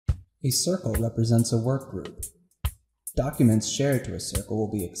A circle represents a work group. Documents shared to a circle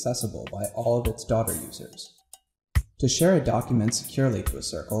will be accessible by all of its daughter users. To share a document securely to a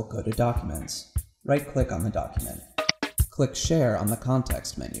circle, go to Documents. Right-click on the document. Click Share on the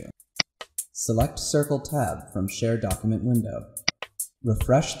context menu. Select Circle tab from Share Document window.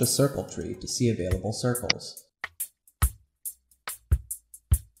 Refresh the circle tree to see available circles.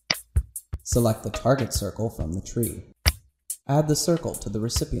 Select the target circle from the tree. Add the circle to the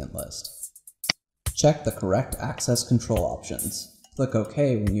recipient list. Check the correct access control options. Click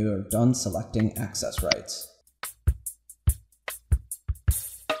OK when you are done selecting access rights.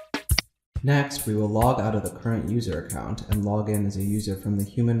 Next, we will log out of the current user account and log in as a user from the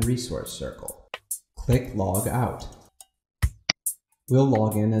Human Resource Circle. Click Log Out. We'll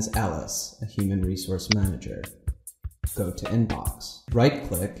log in as Alice, a Human Resource Manager. Go to Inbox.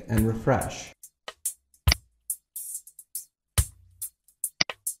 Right-click and refresh.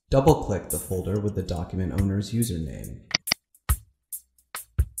 Double-click the folder with the document owner's username.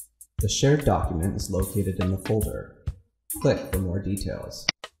 The shared document is located in the folder. Click for more details.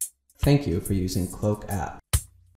 Thank you for using Cloak app.